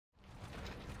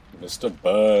Mr.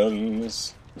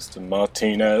 Burns, Mr.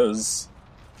 Martinez,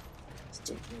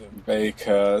 Mr.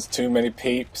 Baker. There's too many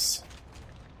peeps.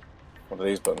 What do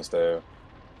these buttons do?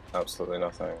 Absolutely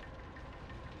nothing.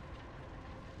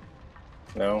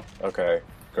 No? Okay,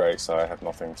 great, so I have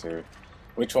nothing to...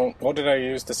 Which one? What did I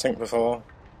use to sync before?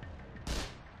 I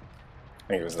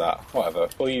think it was that. Whatever,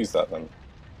 we'll use that then.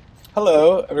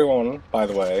 Hello, everyone, by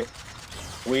the way.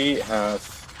 We have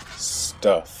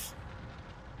stuff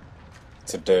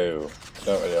to do. I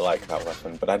don't really like that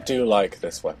weapon, but I do like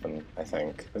this weapon, I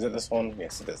think. Is it this one?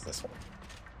 Yes, it is this one.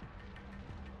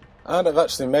 And I've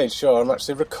actually made sure I'm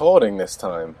actually recording this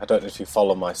time. I don't know if you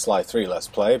follow my Sly 3 Let's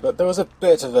Play, but there was a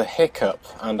bit of a hiccup,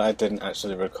 and I didn't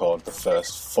actually record the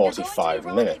first 45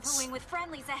 minutes.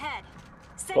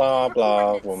 Blah,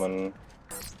 blah, woman.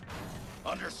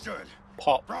 Understood.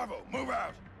 Pop. Bravo, move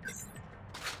out.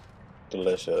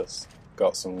 Delicious.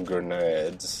 Got some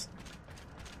grenades.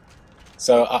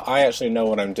 So I actually know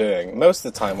what I'm doing. Most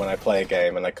of the time when I play a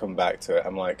game and I come back to it,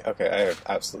 I'm like, okay, I have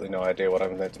absolutely no idea what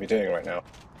I'm meant to be doing right now.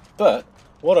 But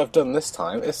what I've done this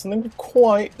time is something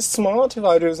quite smart, if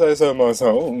I do say so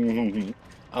myself.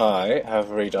 I have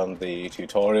redone the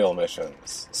tutorial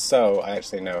missions, so I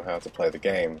actually know how to play the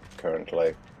game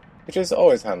currently, which is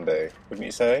always handy, wouldn't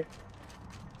you say?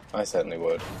 I certainly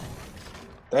would.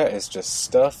 There is just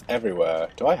stuff everywhere.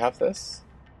 Do I have this?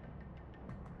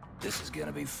 This is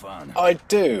gonna be fun. I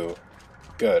do!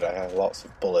 Good, I have lots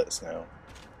of bullets now.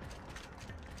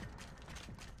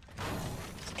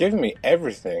 It's giving me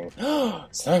everything.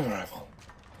 Sniper rifle!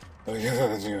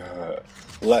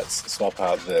 Let's swap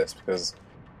out this, because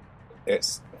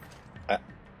it's...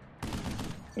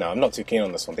 no, I'm not too keen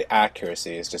on this one. The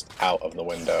accuracy is just out of the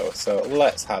window, so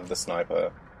let's have the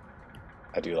sniper.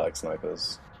 I do like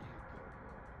snipers.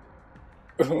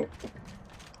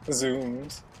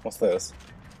 Zooms. What's this?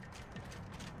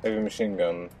 Heavy machine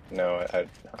gun. No,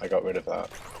 I got rid of that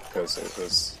because it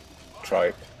was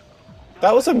tripe.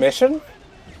 That was a mission?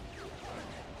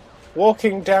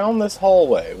 Walking down this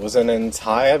hallway was an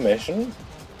entire mission?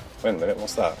 Wait a minute,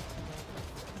 what's that?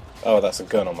 Oh, that's a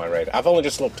gun on my radar. I've only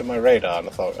just looked at my radar and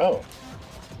I thought, oh,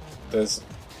 there's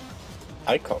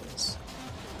icons.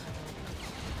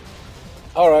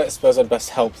 Alright, I suppose I'd best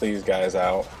help these guys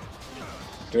out.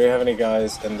 Do we have any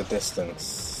guys in the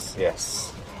distance?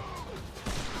 Yes.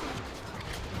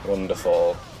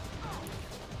 Wonderful.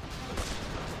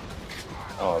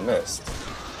 Oh, I missed.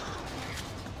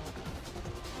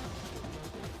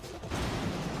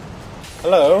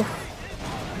 Hello?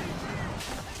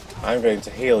 I'm going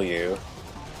to heal you.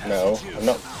 No, I'm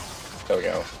not. There we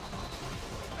go.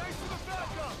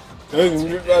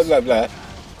 Blah, blah, blah.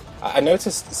 I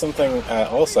noticed something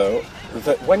also,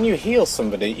 that when you heal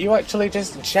somebody, you actually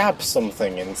just jab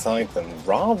something inside them,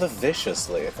 rather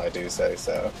viciously, if I do say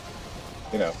so.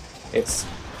 You know, it's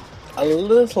a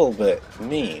little bit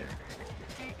mean.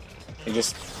 You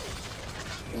just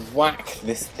whack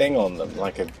this thing on them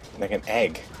like an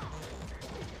egg.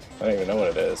 I don't even know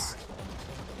what it is.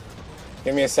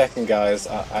 Give me a second, guys.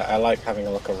 I like having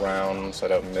a look around so I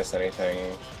don't miss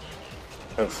anything.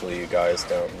 Hopefully you guys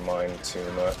don't mind too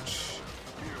much.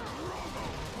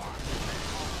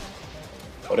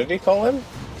 What did he call him?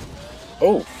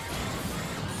 Oh!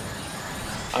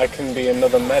 I can be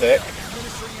another medic.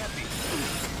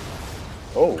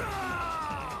 Oh.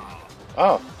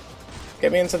 Oh.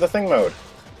 Get me into the thing mode.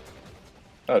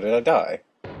 Oh, did I die?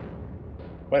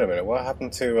 Wait a minute, what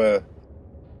happened to,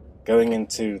 going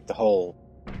into the whole,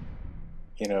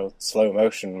 you know, slow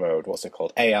motion mode? What's it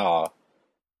called? AR.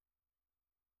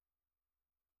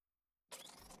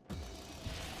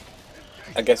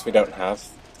 I guess we don't have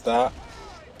that.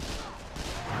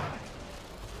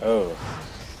 Oh.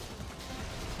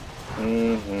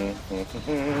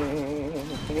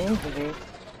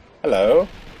 Hello.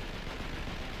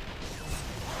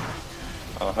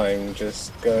 I'm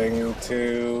just going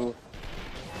to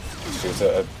shoot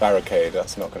at a barricade.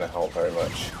 That's not going to help very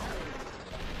much.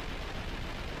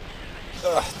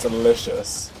 Ugh,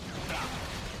 delicious.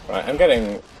 Right, I'm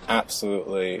getting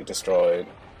absolutely destroyed.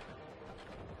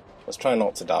 Let's try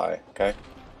not to die, okay?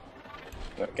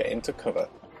 No, get into cover.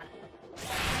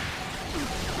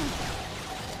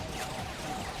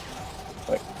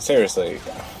 Like, seriously.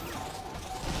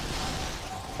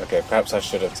 Okay, perhaps I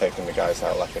should have taken the guys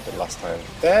out like I did last time.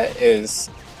 There is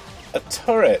a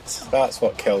turret! That's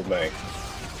what killed me.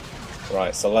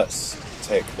 Right, so let's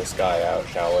take this guy out,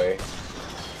 shall we?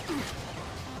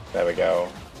 There we go.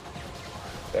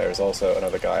 There is also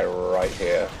another guy right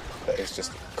here that is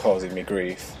just causing me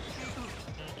grief.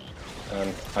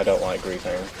 And I don't like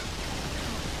griefing.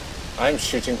 I'm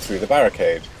shooting through the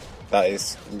barricade. That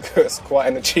is that's quite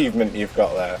an achievement you've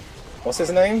got there. What's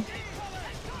his name?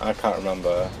 I can't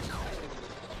remember.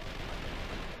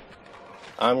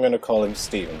 I'm gonna call him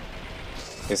Stephen.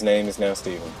 His name is now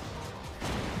Stephen.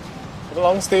 Come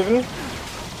along, Stephen.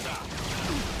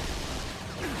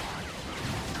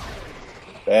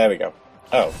 There we go.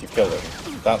 Oh, you've killed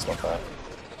him. That's not fair.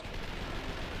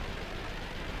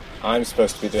 I'm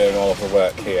supposed to be doing all of the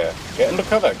work here. Get under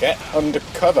cover! Get under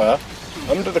cover!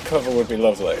 Under the cover would be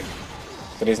lovely.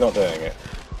 But he's not doing it.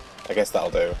 I guess that'll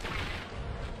do.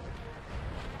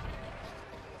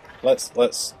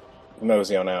 Let's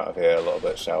mosey on out of here a little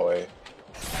bit, shall we?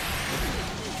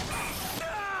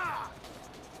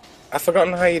 I've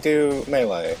forgotten how you do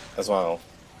melee as well.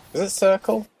 Is it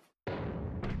circle?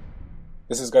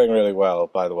 This is going really well,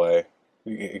 by the way,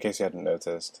 in case you hadn't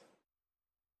noticed.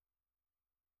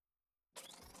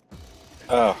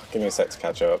 Oh, give me a sec to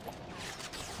catch up.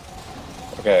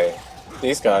 Okay,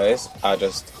 these guys are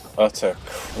just utter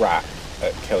crap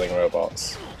at killing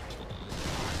robots.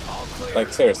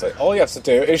 Like, seriously, all you have to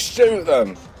do is shoot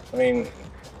them! I mean,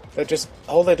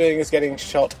 all they're doing is getting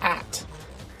shot at.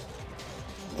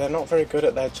 They're not very good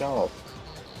at their job.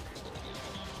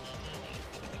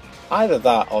 Either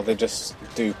that, or they just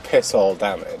do piss all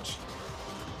damage.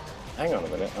 Hang on a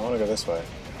minute, I want to go this way.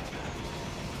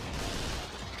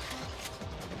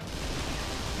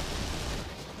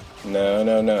 No,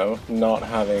 no, no. Not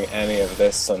having any of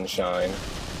this sunshine.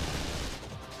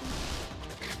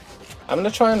 I'm going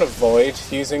to try and avoid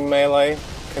using melee,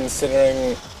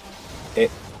 considering it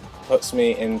puts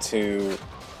me into...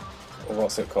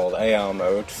 what's it called? AR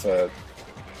mode for...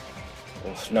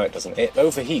 No, it doesn't. It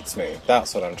overheats me.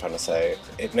 That's what I'm trying to say.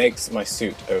 It makes my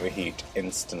suit overheat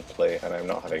instantly, and I'm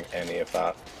not having any of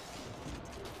that.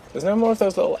 There's no more of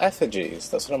those little effigies.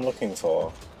 That's what I'm looking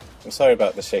for. I'm sorry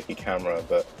about the shaky camera,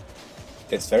 but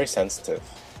it's very sensitive.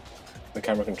 The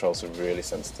camera controls are really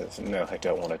sensitive. No, I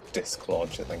don't want to disc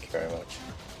launch it, thank you very much.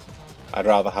 I'd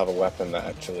rather have a weapon that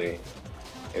actually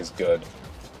is good.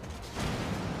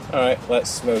 Alright,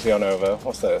 let's mosey on over.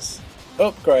 What's this?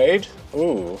 Upgrade?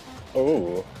 Ooh.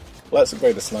 Ooh. Let's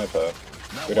upgrade the sniper.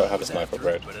 We don't have a sniper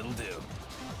upgrade. But it'll do.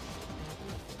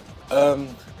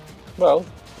 Well,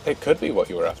 it could be what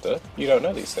you were after. You don't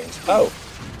know these things. Oh!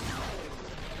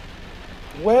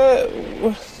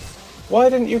 Why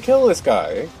didn't you kill this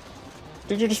guy?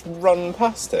 Did you just run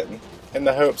past him in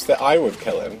the hopes that I would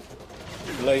kill him?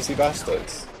 Lazy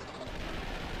bastards.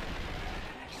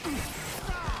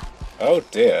 Oh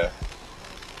dear.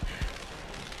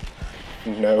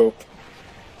 Nope.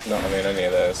 Not having any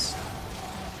of this.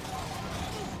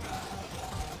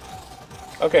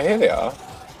 Okay, here they are.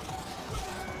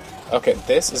 Okay,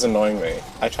 this is annoying me.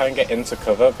 I try and get into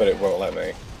cover, but it won't let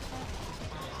me.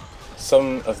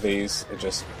 Some of these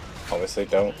just obviously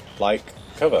don't like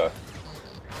cover,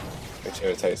 which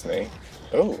irritates me.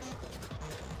 Oh,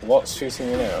 what's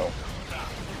shooting me now?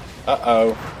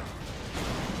 Uh-oh.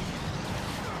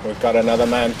 We've got another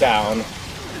man down.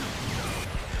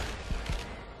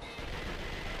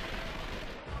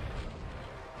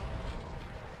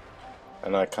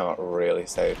 And I can't really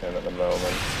save him at the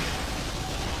moment.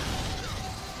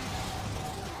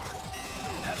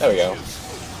 There we go.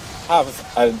 Have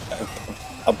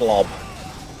a blob.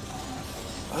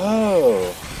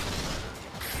 Oh,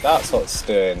 that's what's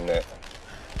doing it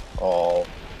all.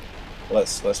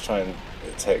 Let's try and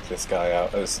take this guy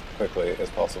out as quickly as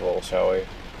possible, shall we?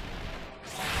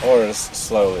 Or as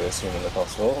slowly as humanly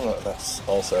possible. That's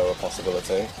also a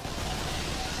possibility.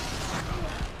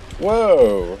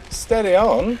 Whoa! Steady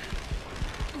on!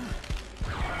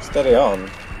 Steady on.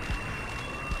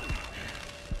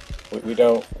 We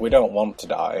don't want to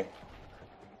die.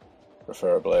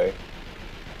 Preferably.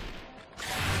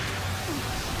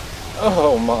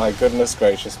 Oh my goodness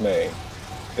gracious me.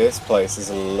 This place is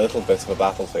a little bit of a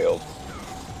battlefield.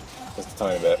 Just a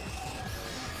tiny bit.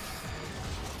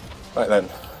 Right then.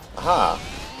 Aha!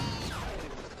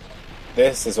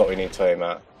 This is what we need to aim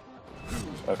at.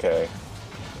 Okay.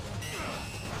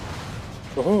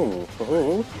 Woohoo!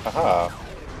 Woohoo! Aha!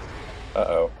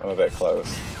 Uh-oh, I'm a bit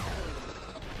close.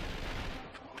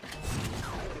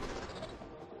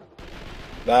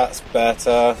 That's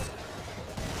better.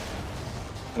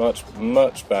 Much,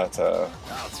 much better.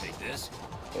 I'll take this.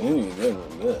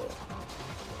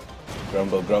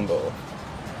 Grumble, grumble.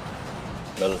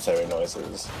 Military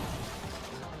noises.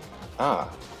 Ah.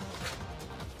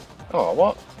 Oh,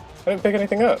 what? I didn't pick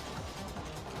anything up.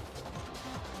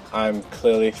 I'm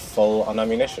clearly full on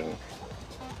ammunition.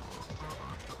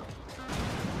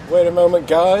 Wait a moment,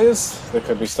 guys! There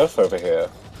could be stuff over here.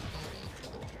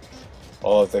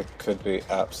 Or there could be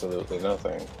absolutely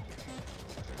nothing.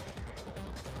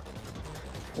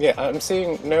 Yeah, I'm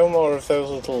seeing no more of those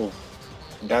little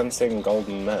dancing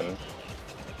golden men.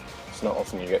 It's not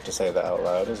often you get to say that out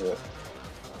loud, is it?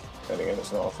 Then again,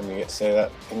 it's not often you get to say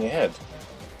that in your head.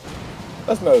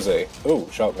 That's Mosey. Ooh,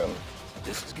 shotgun.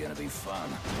 This is gonna be fun.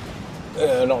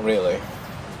 Not really.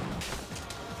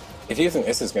 If you think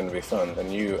this is going to be fun,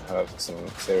 then you have some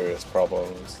serious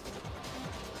problems.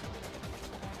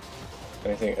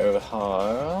 Anything over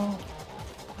here?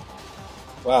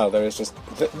 Wow, there is just...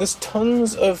 There's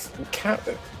tons of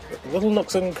little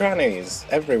nooks and crannies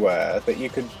everywhere that you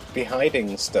could be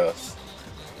hiding stuff.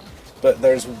 But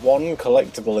there's one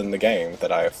collectible in the game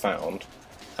that I have found,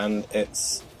 and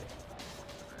it's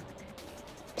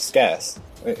scarce.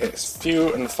 It's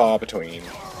few and far between.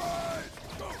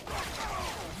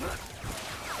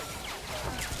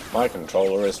 My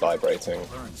controller is vibrating.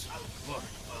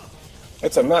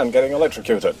 It's a man getting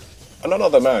electrocuted. And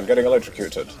another man getting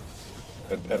electrocuted.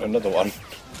 And another one.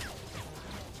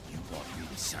 You want me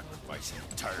to sacrifice an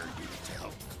entire unit to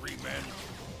help 3 men?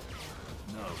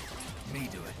 No, me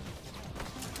do it.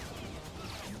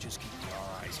 You just keep your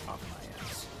eyes off my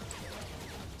ass.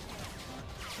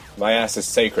 My ass is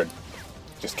sacred.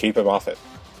 Just keep him off it.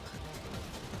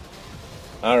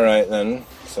 Alright then.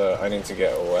 So I need to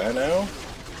get away now.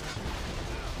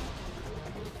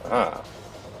 Ah.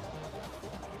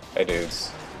 Hey dudes.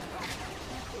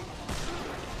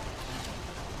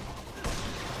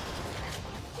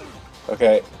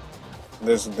 Okay.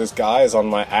 This guy is on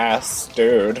my ass,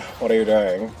 dude. What are you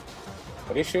doing?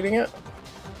 What are you shooting at?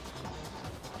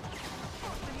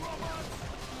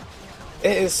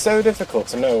 It is so difficult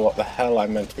to know what the hell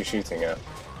I'm meant to be shooting at.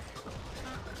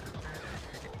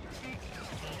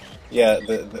 Yeah,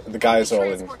 the guys are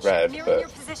all in red,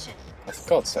 but... For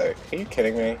God's sake, are you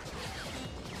kidding me?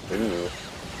 Ooh.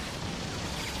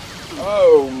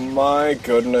 Oh my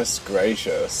goodness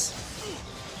gracious.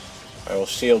 I will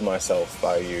shield myself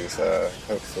by you, sir.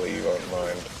 Hopefully you won't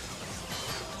mind.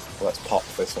 Let's pop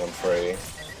this one free.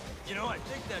 You know, I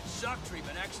think that shock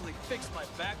treatment actually fixed my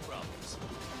back problems.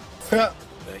 Bet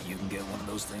you can get one of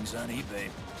those things on eBay.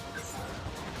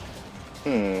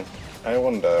 I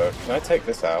wonder, can I take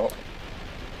this out?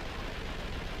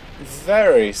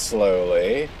 Very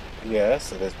slowly.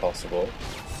 Yes, it is possible.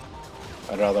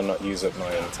 I'd rather not use up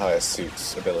my entire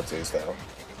suit's abilities, though.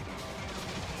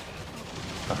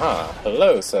 Aha!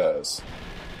 Hello, sirs.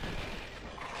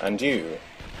 And you.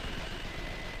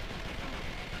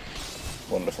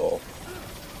 Wonderful.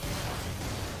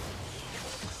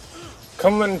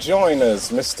 Come and join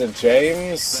us, Mr.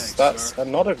 James. Thanks, That's sir.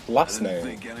 not a last I didn't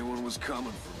name. think anyone was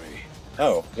coming for me.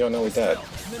 Oh, you're nearly dead.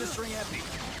 Administering epi.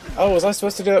 Oh, was I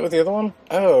supposed to do that with the other one?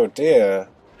 Oh dear.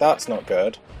 That's not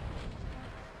good.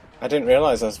 I didn't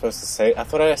realise I was supposed to save... I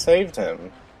thought I saved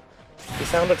him. He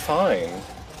sounded fine.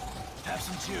 Have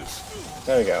some juice.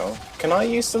 There we go. Can I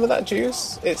use some of that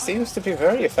juice? It seems to be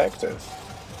very effective.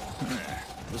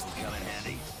 This will come in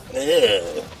handy.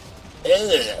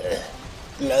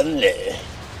 Lovely.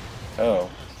 Oh.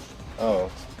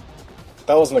 Oh.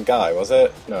 That wasn't a guy, was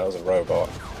it? No, it was a robot.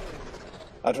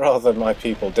 I'd rather my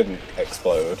people didn't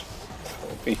explode. That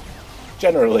would be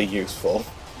generally useful.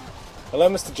 Hello,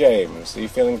 Mr. James. Are you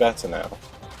feeling better now?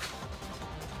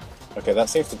 Okay, that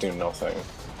seems to do nothing.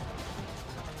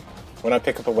 When I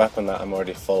pick up a weapon that I'm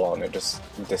already full on, it just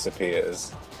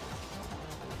disappears.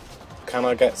 Can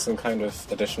I get some kind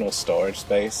of additional storage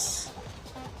space?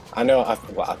 I know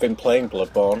I've been playing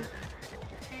Bloodborne,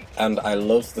 and I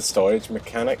love the storage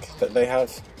mechanic that they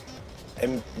have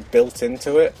built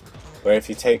into it, where if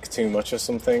you take too much of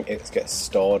something, it gets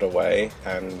stored away,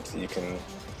 and you can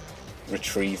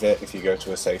retrieve it if you go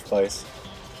to a safe place.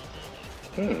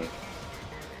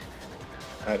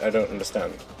 I don't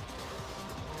understand.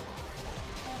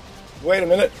 Wait a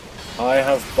minute! I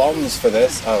have bombs for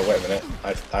this! Oh, wait a minute.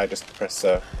 I just pressed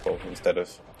circle instead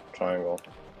of triangle.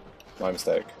 My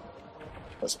mistake.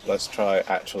 Let's try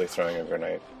actually throwing a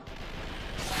grenade.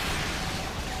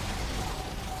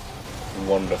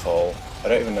 Wonderful. I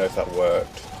don't even know if that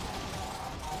worked.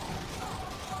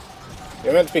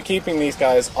 You're meant to be keeping these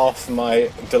guys off my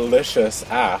delicious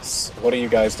ass. What are you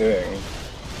guys doing?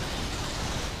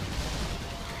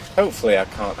 Hopefully I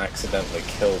can't accidentally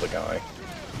kill the guy.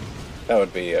 That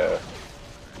would be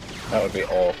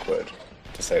awkward,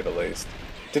 to say the least.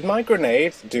 Did my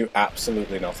grenade do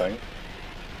absolutely nothing?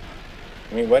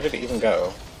 I mean, where did it even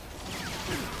go?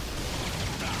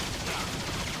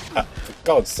 For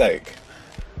God's sake.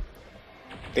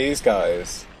 These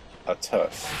guys are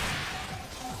tough.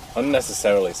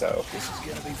 Unnecessarily so. This is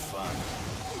gonna be fun.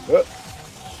 Whoop.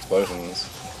 Explosions.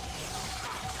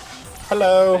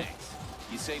 Hello! Thanks.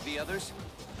 You saved the others?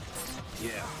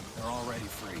 Yeah, they're already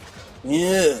free. They're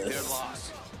Yes!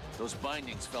 lost. Those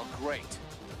bindings felt great.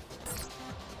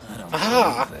 I don't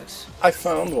Ah! believe this. I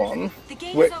found one. The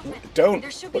gate Wait, is open. don't. There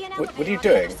should be an What are you elevator on the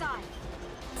other doing? side.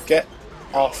 Get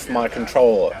off my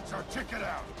controller. That's our ticket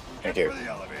out. Thank Get you. for the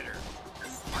elevator.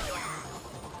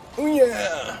 Oh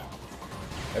yeah!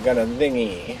 I got a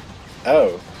thingy.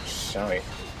 Oh, shite.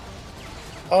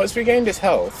 Oh, it's regained its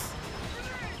health.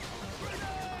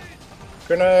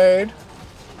 Grenade!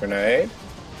 Grenade!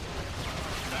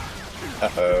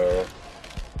 Uh-oh.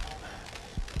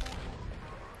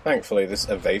 Thankfully, this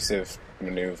evasive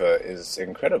maneuver is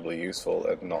incredibly useful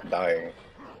at not dying.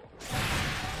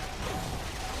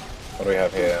 What do we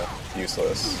have here?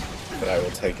 Useless. But I will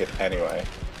take it anyway.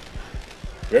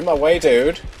 You're in my way,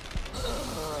 dude!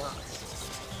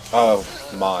 Oh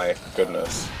my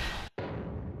goodness.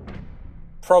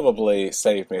 Probably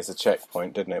saved me as a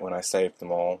checkpoint, didn't it, when I saved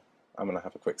them all? I'm gonna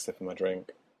have a quick sip of my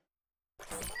drink.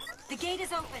 The gate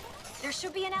is open. There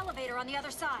should be an elevator on the other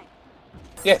side.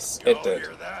 Yes, it did.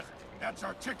 Hear that? That's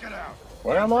our ticket out.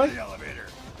 Where am I? The elevator.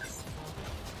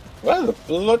 Where the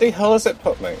bloody hell has it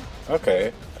put me?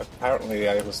 Okay, apparently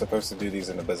I was supposed to do these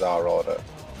in a bizarre order.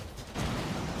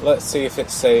 Let's see if it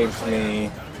saved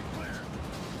me.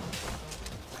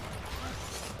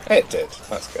 It did,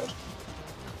 that's good.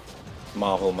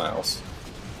 Marvel mouse.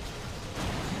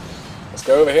 Let's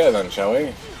go over here then, shall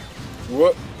we?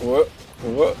 Whoop, whoop,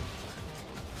 whoop.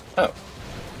 Oh,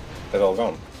 they've all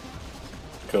gone.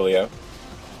 Coolio.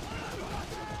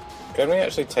 Can we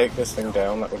actually take this thing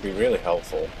down? That would be really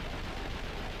helpful.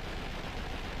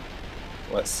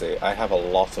 Let's see, I have a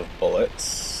lot of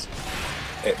bullets.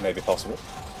 It may be possible.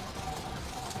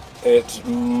 It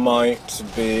might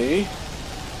be.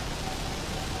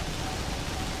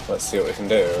 Let's see what we can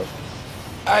do.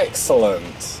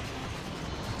 Excellent!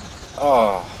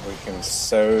 Oh, we can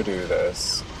so do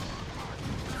this.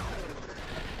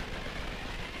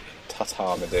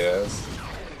 Ta-ta, my dears.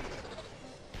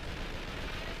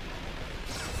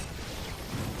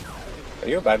 Are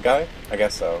you a bad guy? I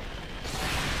guess so.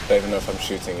 Don't even know if I'm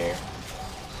shooting you.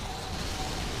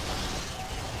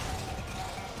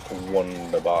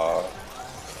 Wunderbar.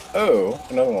 Oh,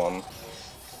 another one.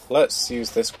 Let's use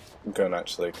this gun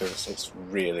actually, because it's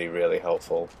really, really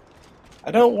helpful. I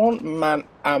don't want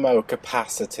ammo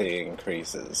capacity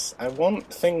increases. I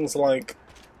want things like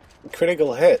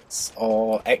critical hits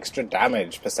or extra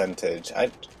damage percentage.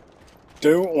 I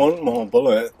don't want more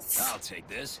bullets. I'll take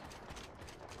this.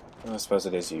 I suppose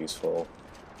it is useful.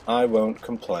 I won't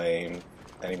complain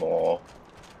anymore.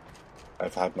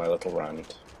 I've had my little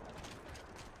rant.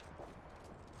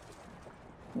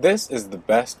 This is the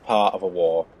best part of a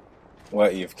war, where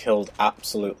you've killed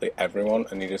absolutely everyone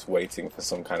and you're just waiting for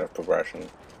some kind of progression.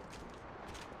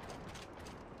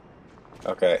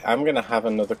 Okay, I'm gonna have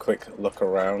another quick look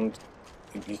around.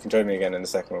 You can join me again in a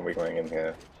second when we're going in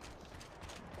here.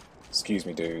 Excuse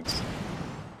me, dudes.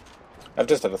 I've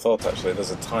just had a thought actually,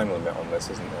 there's a time limit on this,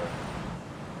 isn't there?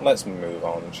 Let's move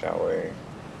on, shall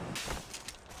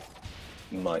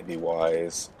we? Might be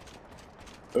wise.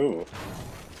 Ooh.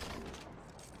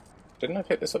 Didn't I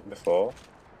pick this up before?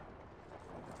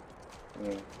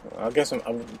 I guess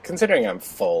I'm considering I'm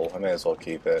full, I may as well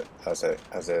keep it as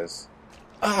is.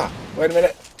 Ah! Wait a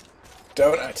minute!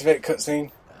 Don't activate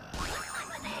cutscene!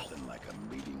 Nothing like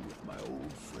a meeting with my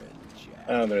old friend Jack.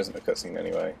 Oh, there isn't a cutscene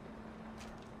anyway.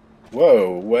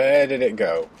 Whoa, where did it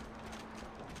go?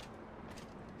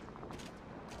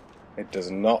 It does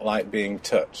not like being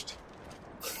touched.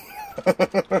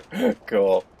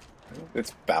 Cool.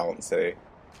 It's bouncy.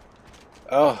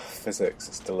 Oh, physics,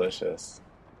 it's delicious.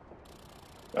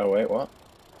 Oh wait, what?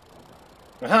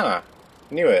 Aha!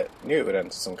 Knew it would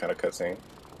enter some kind of cutscene.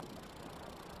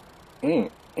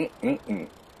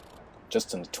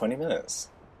 Just under 20 minutes.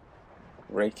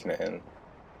 Raking it in.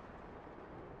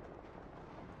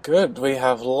 Good, we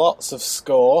have lots of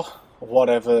score,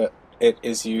 whatever it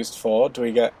is used for. Do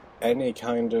we get any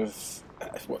kind of...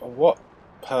 what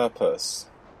purpose?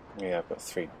 Yeah, I've got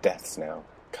 3 deaths now.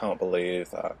 Can't believe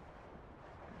that.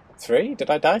 3? Did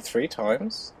I die 3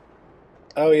 times?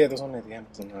 Oh yeah, there's one near the end,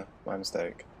 wasn't there? My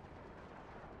mistake.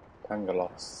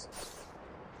 Pangalos.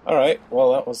 Alright,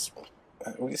 well that was...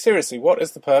 seriously, what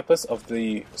is the purpose of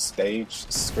the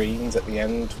stage screens at the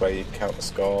end where you count the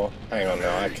score? Hang on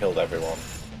now, I killed everyone.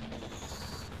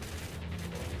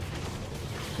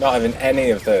 Not having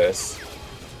any of this.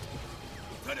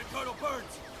 Lieutenant Colonel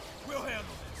Burns, we'll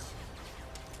handle this.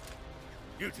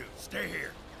 You two, stay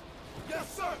here.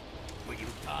 Yes, sir. Will you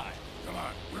die? Come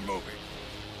on, we're moving.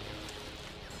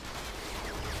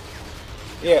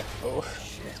 Yeah. Oh.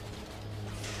 Shit.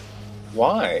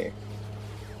 Why?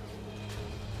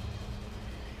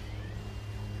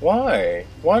 Why?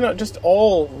 Why not just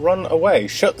all run away?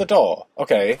 Shut the door.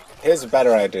 Okay, here's a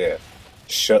better idea.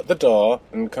 Shut the door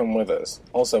and come with us.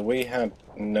 Also, we had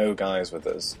no guys with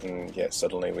us, and yet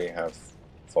suddenly we have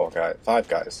 5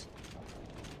 guys.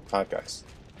 5 guys.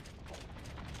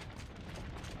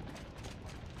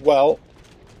 Well,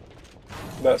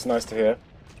 that's nice to hear.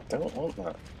 I don't want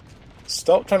that.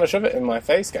 Stop trying to shove it in my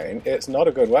face, game. It's not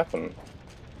a good weapon.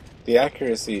 The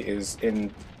accuracy is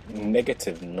in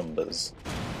negative numbers.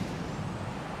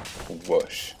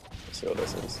 Whoosh. Let's see what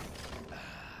this is.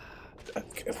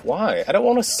 Why? I don't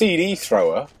want a CD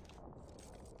thrower.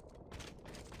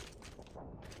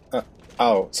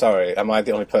 Oh, sorry. Am I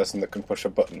the only person that can push a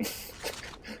button?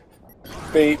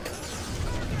 Beep.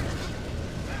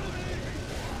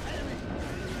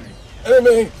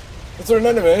 Enemy! Is there an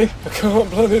enemy? I can't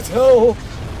bloody tell!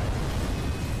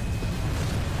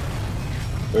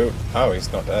 Ooh. Oh,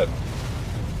 he's not dead.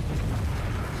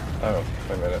 Oh,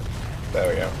 wait a minute. There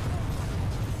we go.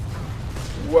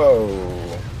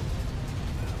 Whoa!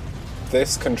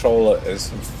 This controller is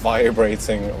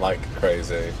vibrating like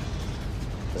crazy.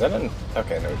 Is that an...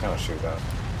 Okay, no, we can't shoot that.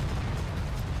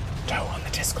 Don't want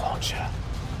the disc launcher.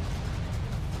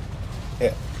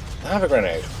 Here, have a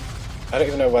grenade. I don't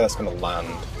even know where that's going to land.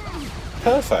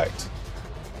 Perfect!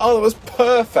 Oh, that was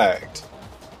perfect!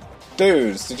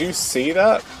 Dudes, did you see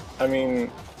that? I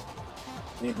mean,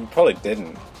 you probably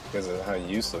didn't, because of how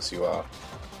useless you are.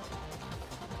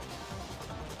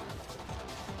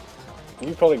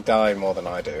 You probably die more than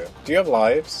I do. Do you have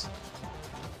lives?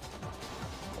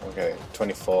 Okay,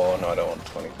 24. No, I don't want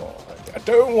 24. I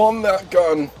don't want that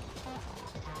gun!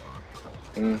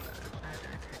 No,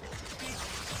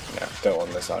 don't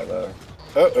want this either.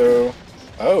 Uh-oh.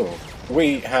 Oh,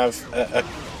 we have a...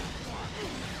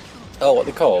 Oh, what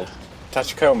are they called?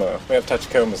 Tachikoma. We have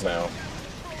Tachikomas now.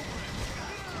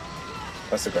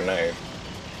 That's a grenade.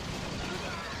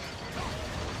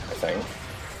 I think.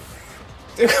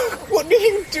 Dude, what are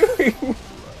you doing?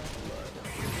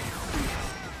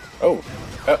 Oh.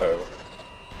 Uh-oh.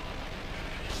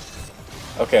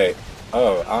 Okay.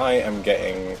 Oh, I am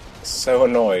getting so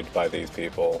annoyed by these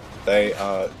people. They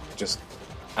are just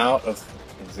out of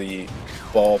the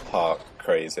ballpark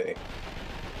crazy.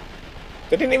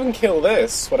 They didn't even kill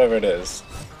this, whatever it is.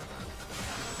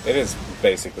 It is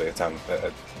basically a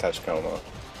Tachikoma.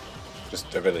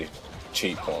 Just a really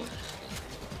cheap one.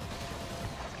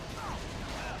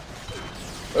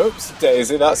 Oops,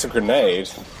 Daisy, that's a grenade.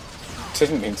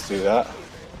 Didn't mean to do that.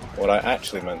 What I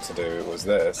actually meant to do was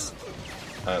this.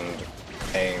 And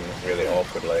aim really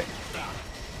awkwardly.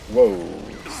 Whoa,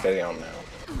 steady on now.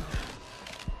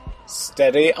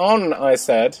 Steady on, I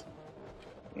said!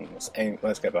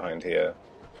 Let's get behind here.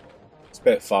 It's a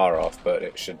bit far off, but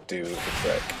it should do the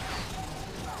trick.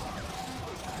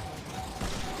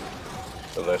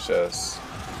 Delicious.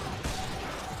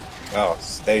 Oh,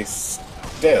 stay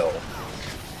still.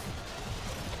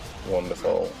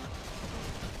 Wonderful.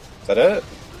 Is that it?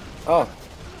 Oh,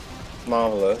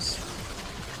 marvellous.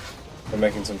 We're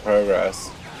making some progress.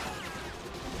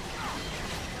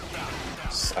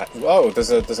 Whoa,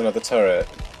 there's another turret.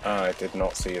 Ah, I did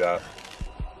not see that.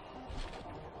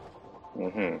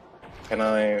 Can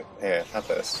I... Here, have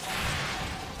this.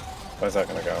 Where's that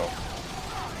gonna go?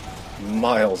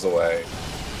 Miles away.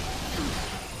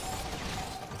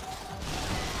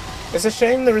 It's a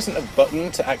shame there isn't a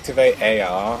button to activate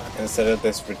AR instead of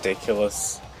this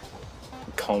ridiculous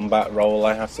combat roll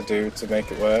I have to do to make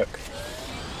it work.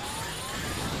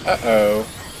 Uh-oh.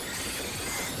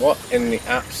 What in the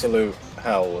absolute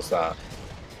hell was that?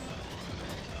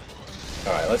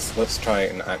 Alright, let's try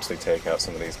and actually take out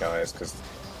some of these guys, because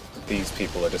these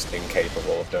people are just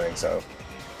incapable of doing so.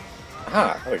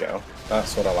 Aha, there we go.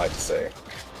 That's what I like to see.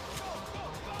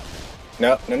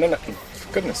 No.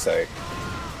 For goodness sake.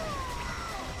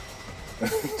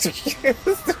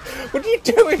 What are you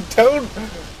doing?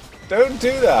 Don't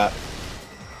do that.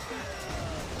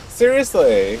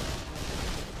 Seriously.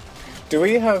 Do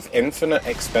we have infinite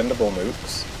expendable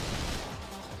nukes?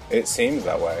 It seems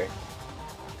that way.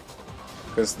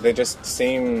 Because they just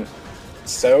seem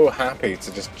so happy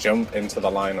to just jump into the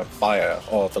line of fire,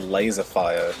 or the laser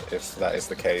fire, if that is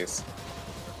the case.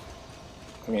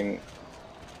 I mean,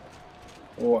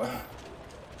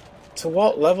 to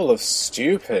what level of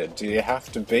stupid do you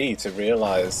have to be to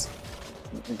realise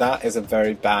that is a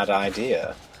very bad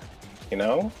idea? You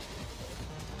know?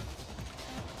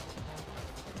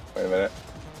 Wait a minute.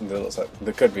 There looks like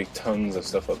there could be tons of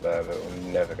stuff up there, but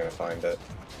we're never going to find it.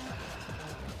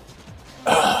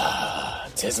 Ah,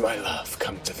 'tis my love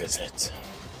come to visit.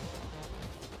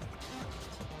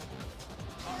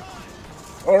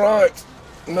 Alright,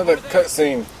 another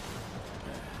cutscene.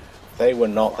 They were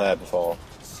not there before.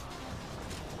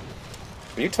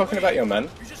 Are you talking about your men?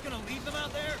 You're just gonna leave them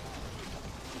out there?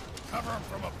 Cover them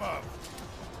from above.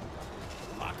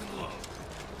 Lock and load.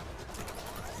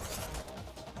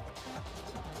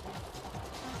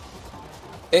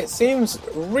 It seems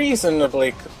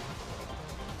reasonably.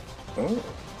 Ooh.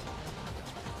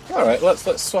 All right,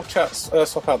 let's swap out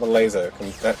the laser,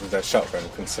 the shotgun,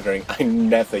 considering I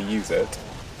never use it,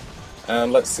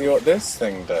 and let's see what this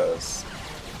thing does.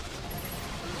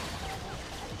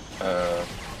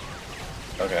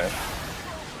 Okay.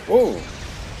 Ooh.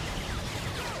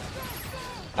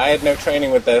 I had no training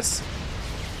with this,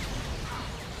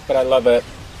 but I love it.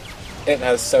 It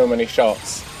has so many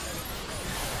shots.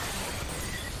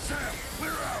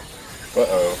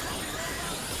 Uh-oh.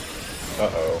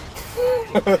 Uh-oh.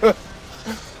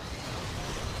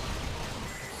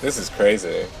 This is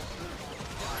crazy.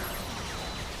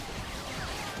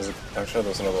 I'm sure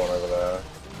there's another one over there.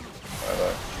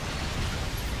 Whatever.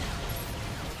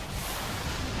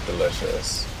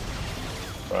 Delicious.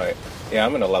 Right. Yeah,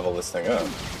 I'm gonna level this thing up.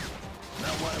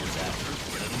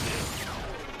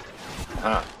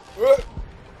 Ah.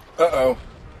 Uh-oh.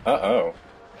 Uh-oh.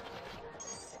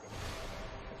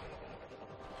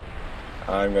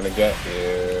 I'm gonna get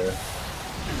you.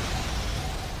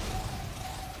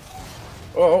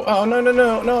 Oh,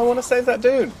 no, I want to save that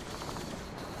dude.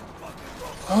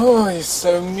 Oh, he's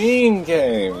so mean,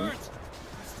 game. Birds,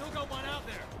 still got one out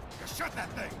there. Just shut that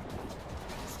thing.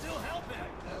 Still helping.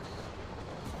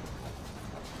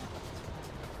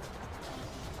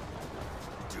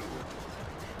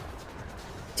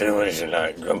 Do what you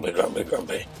like, grumpy, grumpy,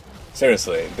 grumpy.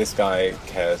 Seriously, this guy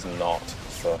cares not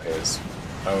for his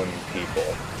own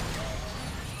people.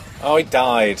 Oh, he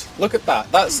died. Look at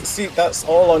that. That's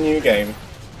all on you, game.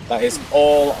 That is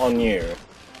all on you.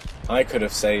 I could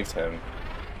have saved him,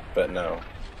 but no,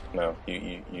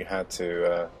 you had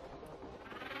to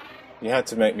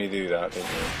make me do that, didn't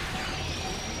you?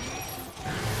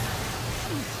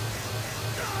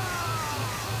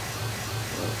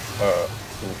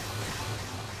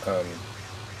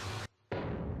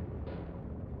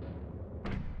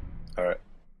 Alright.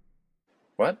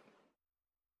 What?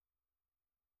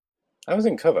 I was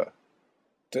in cover.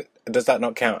 Does that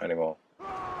not count anymore?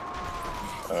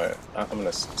 Alright, I'm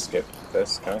gonna skip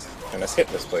this. Can I skip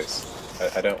this, please?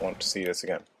 I don't want to see this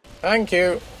again. Thank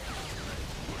you!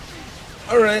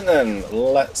 Alright then,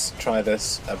 let's try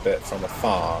this a bit from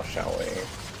afar, shall we?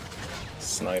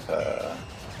 Sniper.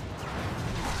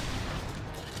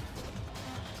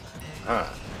 Ah.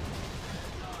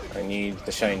 I need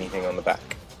the shiny thing on the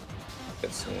back.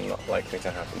 It's not likely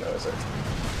to happen though, is it?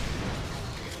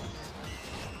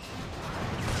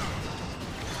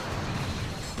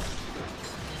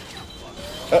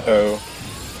 Uh-oh.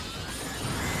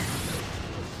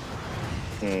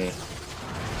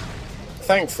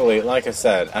 Thankfully, like I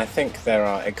said, I think there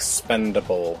are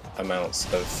expendable amounts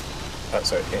of...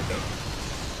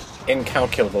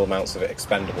 incalculable amounts of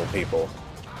expendable people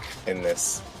in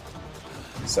this.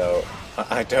 So,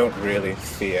 I don't really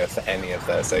fear for any of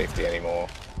their safety anymore.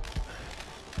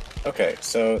 Okay,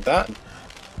 so that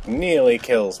nearly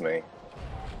kills me.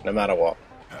 No matter what.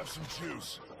 Have some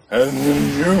juice.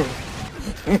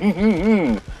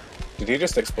 Did he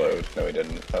just explode? No, he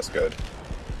didn't. That's good.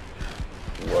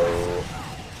 Whoa.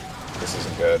 This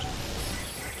isn't good.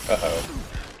 Uh-oh.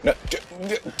 No,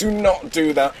 do not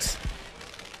do that.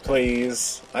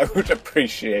 Please. I would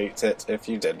appreciate it if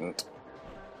you didn't.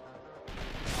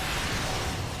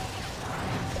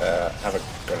 Have a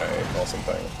grenade or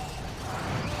something.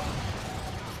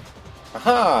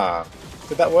 Aha!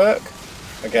 Did that work?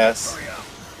 I guess.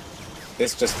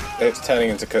 It's turning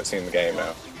into cutscene in the game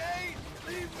now.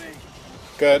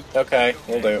 Good, okay,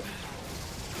 we'll do.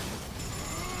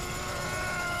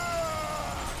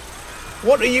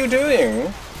 What are you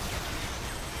doing?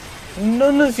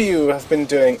 None of you have been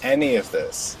doing any of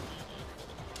this.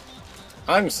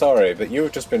 I'm sorry, but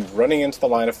you've just been running into the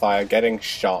line of fire, getting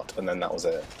shot, and then that was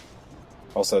it.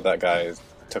 Also, that guy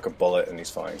took a bullet and he's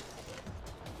fine.